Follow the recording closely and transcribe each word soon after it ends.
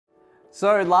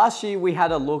So last year we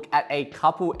had a look at a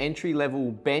couple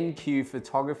entry-level BenQ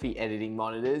photography editing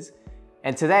monitors,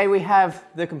 and today we have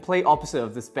the complete opposite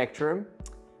of the spectrum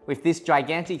with this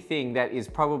gigantic thing that is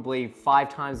probably 5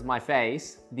 times my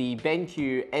face, the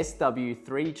BenQ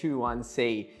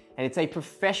SW321C. And it's a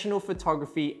professional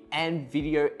photography and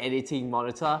video editing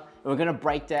monitor. And we're gonna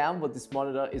break down what this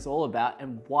monitor is all about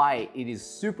and why it is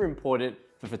super important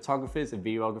for photographers and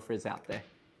videographers out there.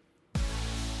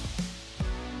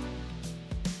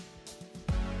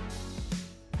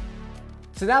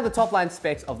 So now the top line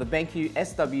specs of the BenQ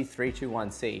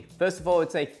SW321C. First of all,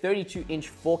 it's a 32-inch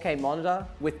 4K monitor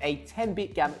with a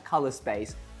 10-bit gamut color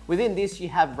space. Within this, you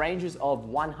have ranges of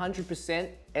 100%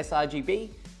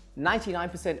 sRGB,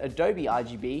 99% Adobe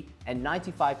RGB, and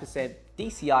 95%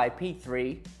 DCI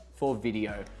P3 for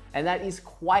video. And that is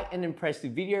quite an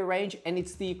impressive video range, and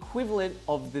it's the equivalent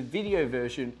of the video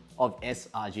version of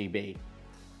sRGB.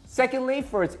 Secondly,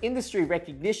 for its industry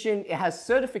recognition, it has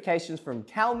certifications from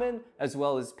Kalman as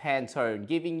well as Pantone,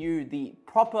 giving you the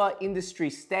proper industry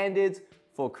standards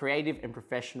for creative and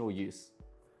professional use.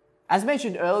 As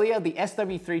mentioned earlier, the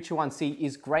SW321C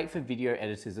is great for video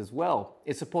editors as well.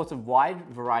 It supports a wide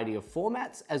variety of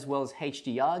formats as well as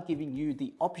HDR, giving you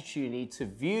the opportunity to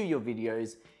view your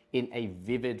videos in a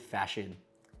vivid fashion.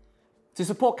 To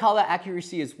support color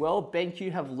accuracy as well,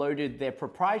 BenQ have loaded their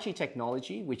proprietary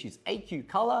technology, which is AQ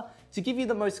Color, to give you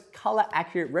the most color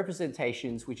accurate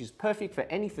representations, which is perfect for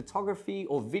any photography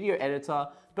or video editor,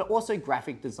 but also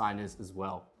graphic designers as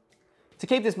well. To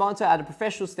keep this monitor at a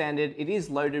professional standard, it is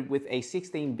loaded with a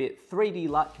 16-bit 3D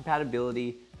LUT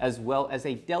compatibility, as well as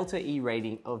a Delta E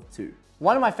rating of 2.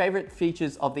 One of my favorite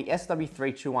features of the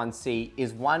SW321C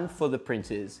is one for the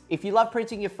printers. If you love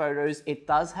printing your photos, it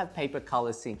does have paper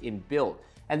color sync inbuilt.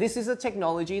 And this is a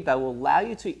technology that will allow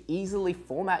you to easily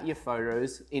format your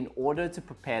photos in order to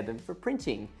prepare them for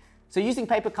printing. So using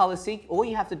paper color sync, all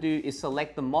you have to do is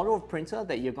select the model of printer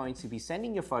that you're going to be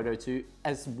sending your photo to,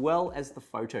 as well as the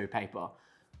photo paper.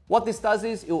 What this does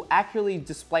is it will accurately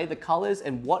display the colors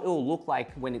and what it will look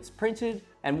like when it's printed.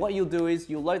 And what you'll do is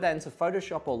you'll load that into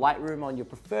Photoshop or Lightroom on your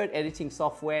preferred editing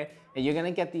software, and you're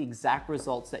gonna get the exact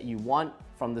results that you want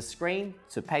from the screen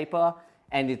to paper,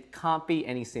 and it can't be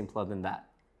any simpler than that.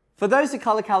 For those who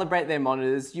color calibrate their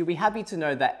monitors, you'll be happy to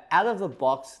know that out of the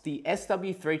box, the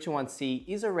SW321C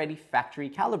is already factory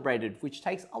calibrated, which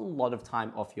takes a lot of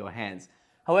time off your hands.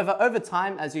 However, over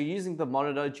time, as you're using the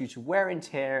monitor due to wear and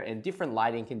tear and different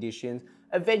lighting conditions,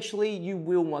 eventually you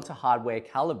will want to hardware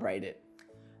calibrate it.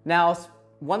 Now,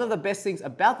 one of the best things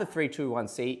about the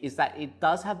 321C is that it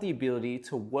does have the ability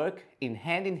to work in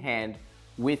hand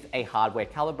with a hardware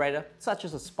calibrator, such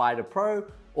as a Spider Pro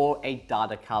or a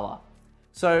Data Color.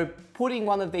 So putting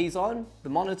one of these on, the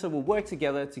monitor will work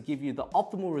together to give you the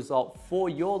optimal result for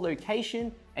your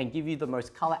location and give you the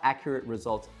most color accurate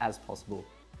results as possible.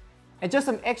 And just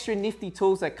some extra nifty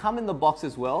tools that come in the box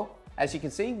as well. As you can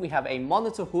see, we have a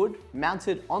monitor hood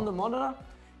mounted on the monitor.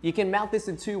 You can mount this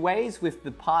in 2 ways with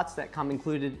the parts that come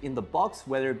included in the box,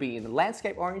 whether it be in the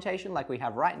landscape orientation like we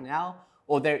have right now,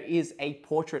 or there is a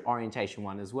portrait orientation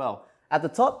one as well. At the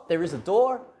top, there is a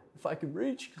door, if I can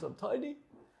reach, because I'm tiny,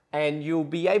 and you'll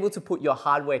be able to put your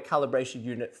hardware calibration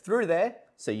unit through there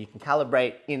so you can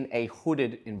calibrate in a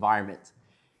hooded environment.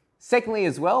 Secondly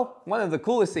as well, one of the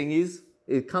coolest things is,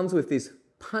 it comes with this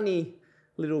punny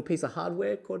little piece of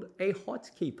hardware called a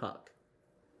hotkey puck.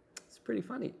 It's pretty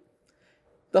funny.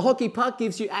 The hotkey puck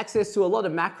gives you access to a lot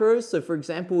of macros. So for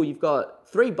example, you've got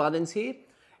 3 buttons here.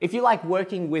 If you like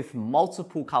working with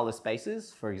multiple color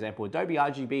spaces, for example, Adobe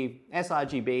RGB,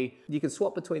 sRGB, you can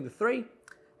swap between the 3.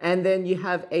 And then you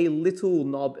have a little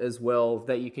knob as well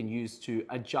that you can use to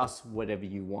adjust whatever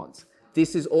you want.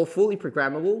 This is all fully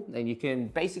programmable, and you can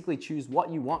basically choose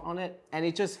what you want on it, and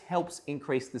it just helps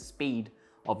increase the speed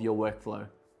of your workflow.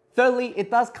 Thirdly, it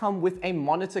does come with a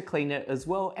monitor cleaner as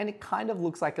well, and it kind of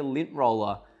looks like a lint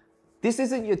roller. This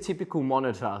isn't your typical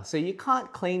monitor, so you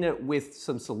can't clean it with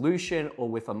some solution or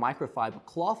with a microfiber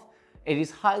cloth. It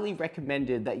is highly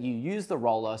recommended that you use the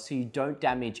roller so you don't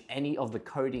damage any of the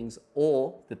coatings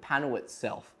or the panel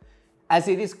itself. As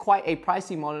it is quite a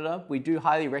pricey monitor, we do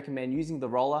highly recommend using the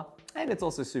roller, and it's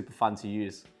also super fun to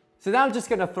use. So now I'm just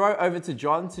gonna throw over to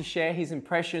John to share his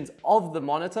impressions of the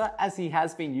monitor, as he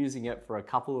has been using it for a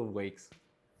couple of weeks.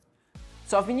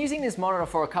 So I've been using this monitor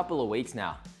for a couple of weeks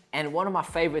now, and one of my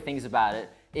favorite things about it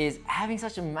is having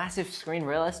such a massive screen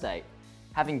real estate.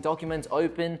 Having documents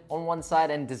open on one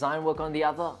side and design work on the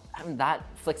other, having that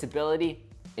flexibility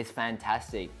is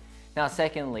fantastic. Now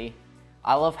secondly,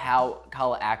 I love how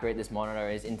color accurate this monitor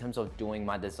is in terms of doing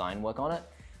my design work on it.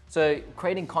 So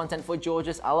creating content for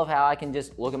Georges, I love how I can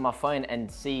just look at my phone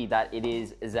and see that it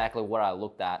is exactly what I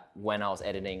looked at when I was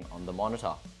editing on the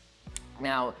monitor.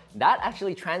 Now, that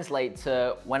actually translates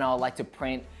to when I would like to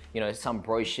print, some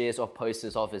brochures or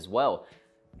posters off as well.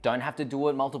 Don't have to do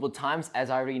it multiple times, as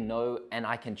I already know and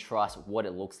I can trust what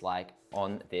it looks like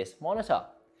on this monitor.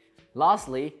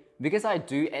 Lastly, because I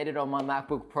do edit on my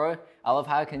MacBook Pro, I love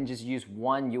how I can just use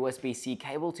one USB-C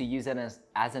cable to use it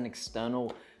as an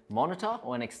external monitor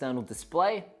or an external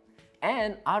display,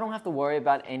 and I don't have to worry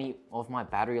about any of my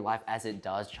battery life as it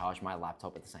does charge my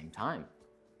laptop at the same time.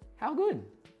 How good?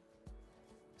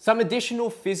 Some additional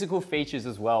physical features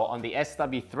as well on the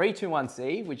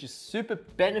SW321C, which is super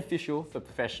beneficial for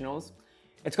professionals.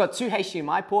 It's got 2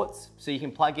 HDMI ports, so you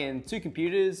can plug in 2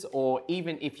 computers, or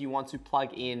even if you want to plug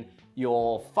in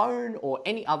your phone or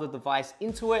any other device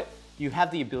into it, you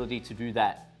have the ability to do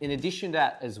that. In addition to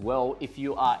that as well, if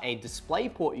you are a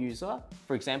DisplayPort user,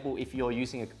 for example, if you're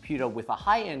using a computer with a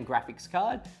high-end graphics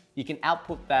card, you can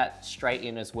output that straight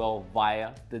in as well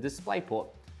via the DisplayPort.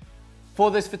 For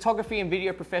those photography and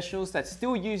video professionals that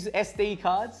still use SD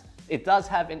cards, it does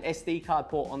have an SD card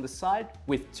port on the side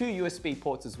with 2 USB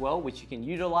ports as well, which you can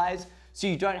utilize. So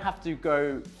you don't have to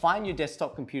go find your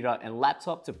desktop computer and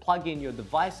laptop to plug in your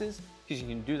devices, because you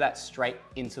can do that straight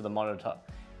into the monitor.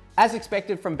 As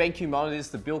expected from BenQ monitors,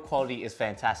 the build quality is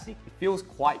fantastic. It feels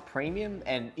quite premium,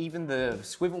 and even the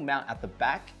swivel mount at the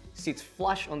back sits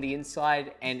flush on the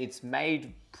inside, and it's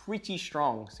made pretty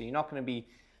strong. So you're not going to be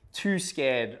too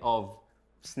scared of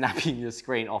snapping your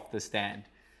screen off the stand.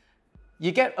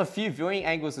 You get a few viewing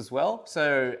angles as well.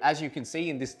 So as you can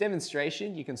see in this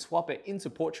demonstration, you can swap it into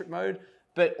portrait mode,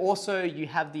 but also you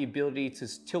have the ability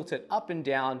to tilt it up and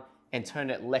down and turn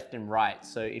it left and right.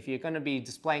 So if you're going to be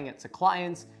displaying it to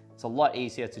clients, it's a lot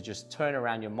easier to just turn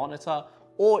around your monitor.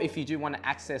 Or if you do want to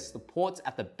access the ports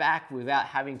at the back without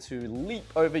having to leap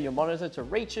over your monitor to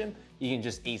reach them, you can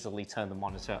just easily turn the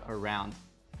monitor around.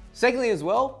 Secondly as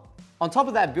well, on top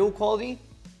of that build quality,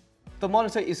 the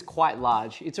monitor is quite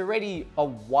large. It's already a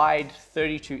wide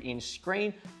 32-inch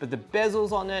screen, but the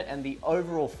bezels on it and the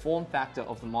overall form factor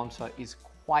of the monitor is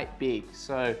quite big.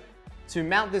 So to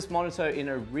mount this monitor in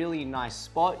a really nice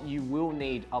spot, you will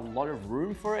need a lot of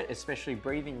room for it, especially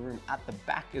breathing room at the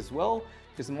back as well,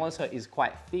 because the monitor is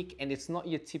quite thick and it's not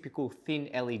your typical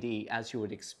thin LED as you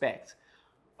would expect.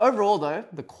 Overall though,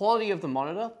 the quality of the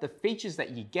monitor, the features that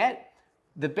you get,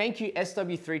 the BenQ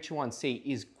SW321C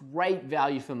is great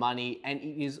value for money, and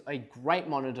it is a great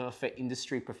monitor for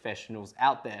industry professionals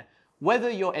out there. Whether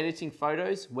you're editing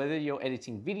photos, whether you're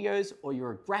editing videos, or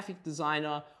you're a graphic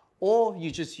designer, or you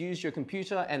just use your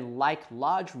computer and like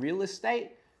large real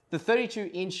estate, the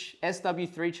 32-inch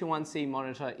SW321C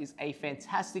monitor is a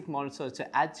fantastic monitor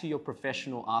to add to your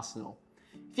professional arsenal.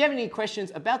 If you have any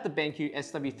questions about the BenQ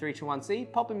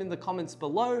SW321C, pop them in the comments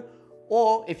below.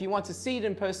 Or if you want to see it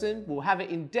in person, we'll have it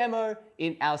in demo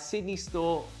in our Sydney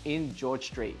store in George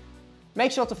Street.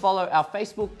 Make sure to follow our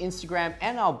Facebook, Instagram,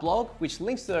 and our blog, which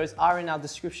links to those are in our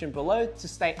description below, to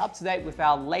stay up to date with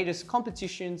our latest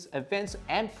competitions, events,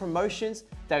 and promotions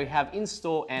that we have in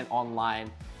store and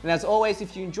online. And as always,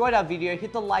 if you enjoyed our video,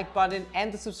 hit the like button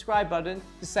and the subscribe button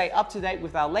to stay up to date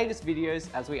with our latest videos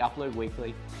as we upload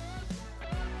weekly.